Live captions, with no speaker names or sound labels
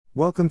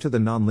Welcome to the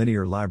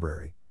Nonlinear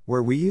Library,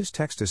 where we use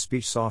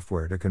text-to-speech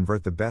software to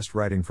convert the best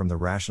writing from the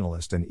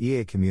rationalist and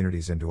EA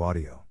communities into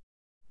audio.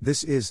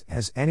 This is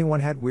Has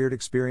Anyone Had Weird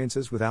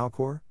Experiences with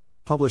Alcor?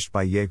 Published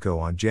by Jaevko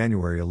on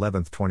January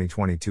 11,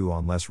 2022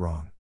 on Less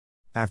Wrong.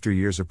 After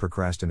years of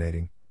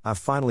procrastinating, I've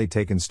finally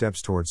taken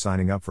steps towards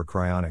signing up for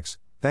cryonics,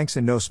 thanks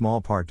in no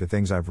small part to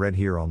things I've read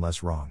here on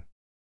Less Wrong.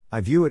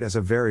 I view it as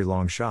a very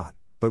long shot,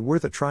 but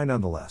worth a try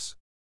nonetheless.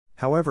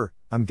 However,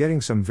 I'm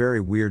getting some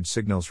very weird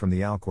signals from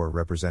the Alcor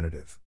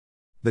representative.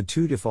 The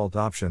two default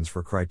options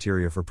for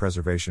criteria for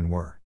preservation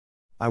were: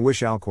 I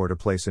wish Alcor to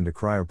place into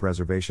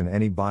cryopreservation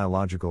any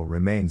biological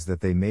remains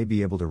that they may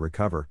be able to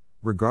recover,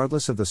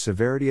 regardless of the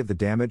severity of the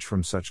damage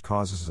from such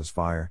causes as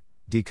fire,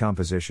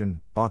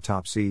 decomposition,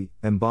 autopsy,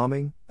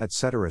 embalming,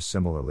 etc.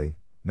 Similarly,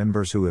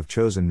 members who have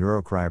chosen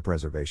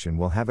neurocriopreservation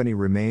will have any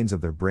remains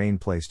of their brain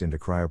placed into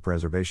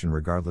cryopreservation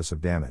regardless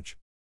of damage.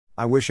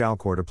 I wish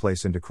Alcor to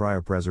place into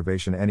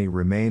cryopreservation any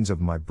remains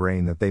of my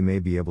brain that they may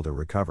be able to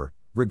recover,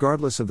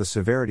 regardless of the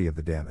severity of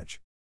the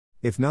damage.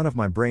 If none of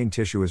my brain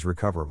tissue is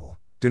recoverable,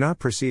 do not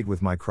proceed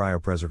with my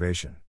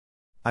cryopreservation.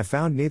 I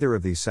found neither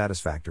of these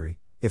satisfactory.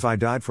 If I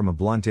died from a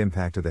blunt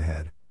impact to the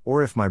head,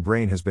 or if my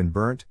brain has been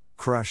burnt,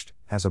 crushed,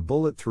 has a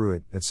bullet through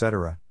it,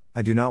 etc.,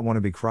 I do not want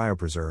to be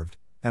cryopreserved,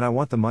 and I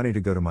want the money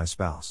to go to my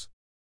spouse.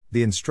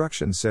 The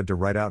instructions said to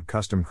write out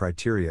custom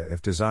criteria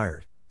if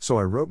desired, so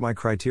I wrote my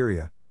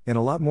criteria, in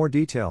a lot more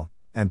detail,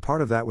 and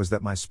part of that was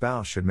that my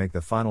spouse should make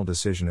the final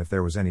decision if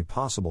there was any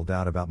possible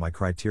doubt about my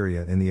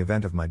criteria in the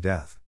event of my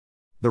death.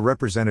 The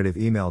representative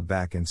emailed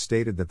back and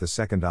stated that the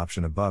second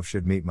option above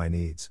should meet my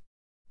needs.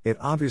 It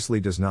obviously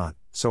does not,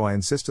 so I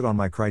insisted on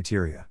my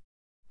criteria.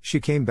 She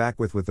came back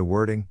with the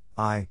wording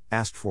I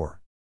asked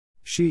for.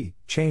 She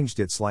changed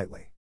it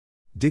slightly.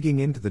 Digging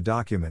into the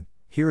document,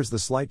 here is the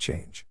slight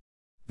change.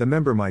 The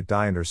member might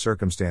die under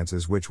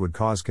circumstances which would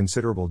cause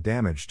considerable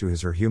damage to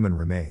his or human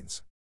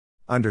remains.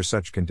 Under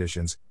such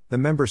conditions, the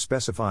member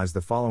specifies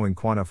the following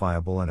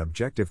quantifiable and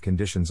objective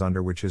conditions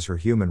under which his or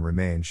human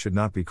remains should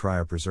not be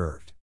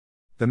cryopreserved.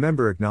 The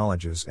member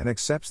acknowledges and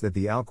accepts that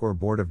the Alcor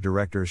Board of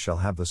Directors shall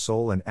have the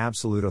sole and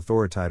absolute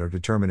authority to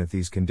determine if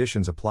these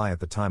conditions apply at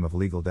the time of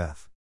legal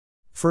death.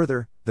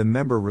 Further, the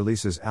member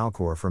releases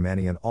Alcor from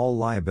any and all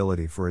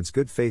liability for its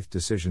good faith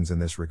decisions in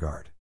this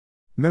regard.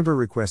 Member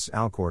requests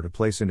Alcor to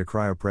place into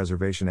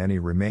cryopreservation any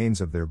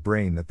remains of their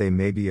brain that they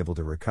may be able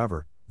to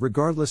recover,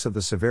 regardless of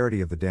the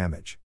severity of the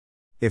damage.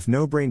 If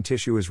no brain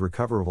tissue is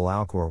recoverable,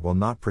 Alcor will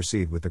not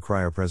proceed with the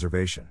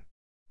cryopreservation.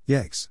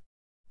 Yikes.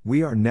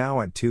 We are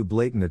now at two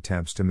blatant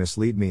attempts to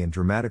mislead me and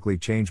dramatically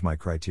change my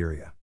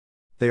criteria.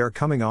 They are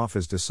coming off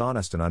as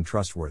dishonest and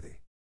untrustworthy.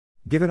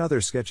 Given other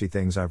sketchy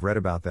things I've read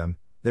about them,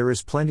 there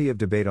is plenty of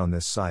debate on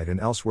this site and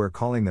elsewhere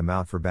calling them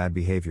out for bad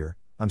behavior.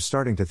 I'm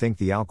starting to think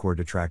the Alcor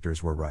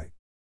detractors were right.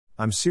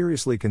 I'm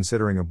seriously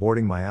considering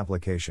aborting my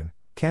application,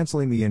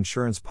 canceling the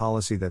insurance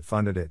policy that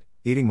funded it,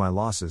 eating my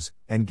losses,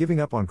 and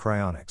giving up on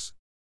cryonics.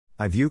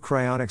 I view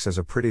cryonics as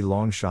a pretty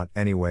long shot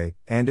anyway,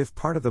 and if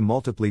part of the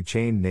multiply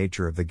chained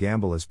nature of the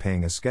gamble is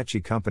paying a sketchy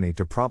company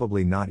to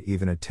probably not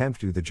even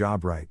attempt to do the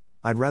job right,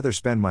 I'd rather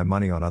spend my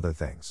money on other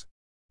things.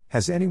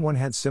 Has anyone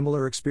had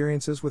similar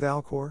experiences with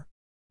Alcor?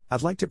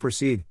 I'd like to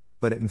proceed,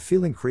 but am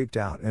feeling creeped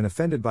out and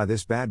offended by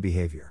this bad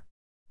behavior.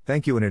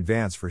 Thank you in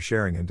advance for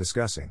sharing and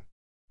discussing.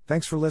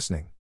 Thanks for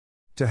listening.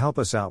 To help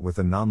us out with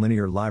the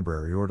Nonlinear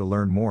Library or to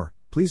learn more,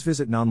 please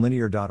visit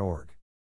nonlinear.org.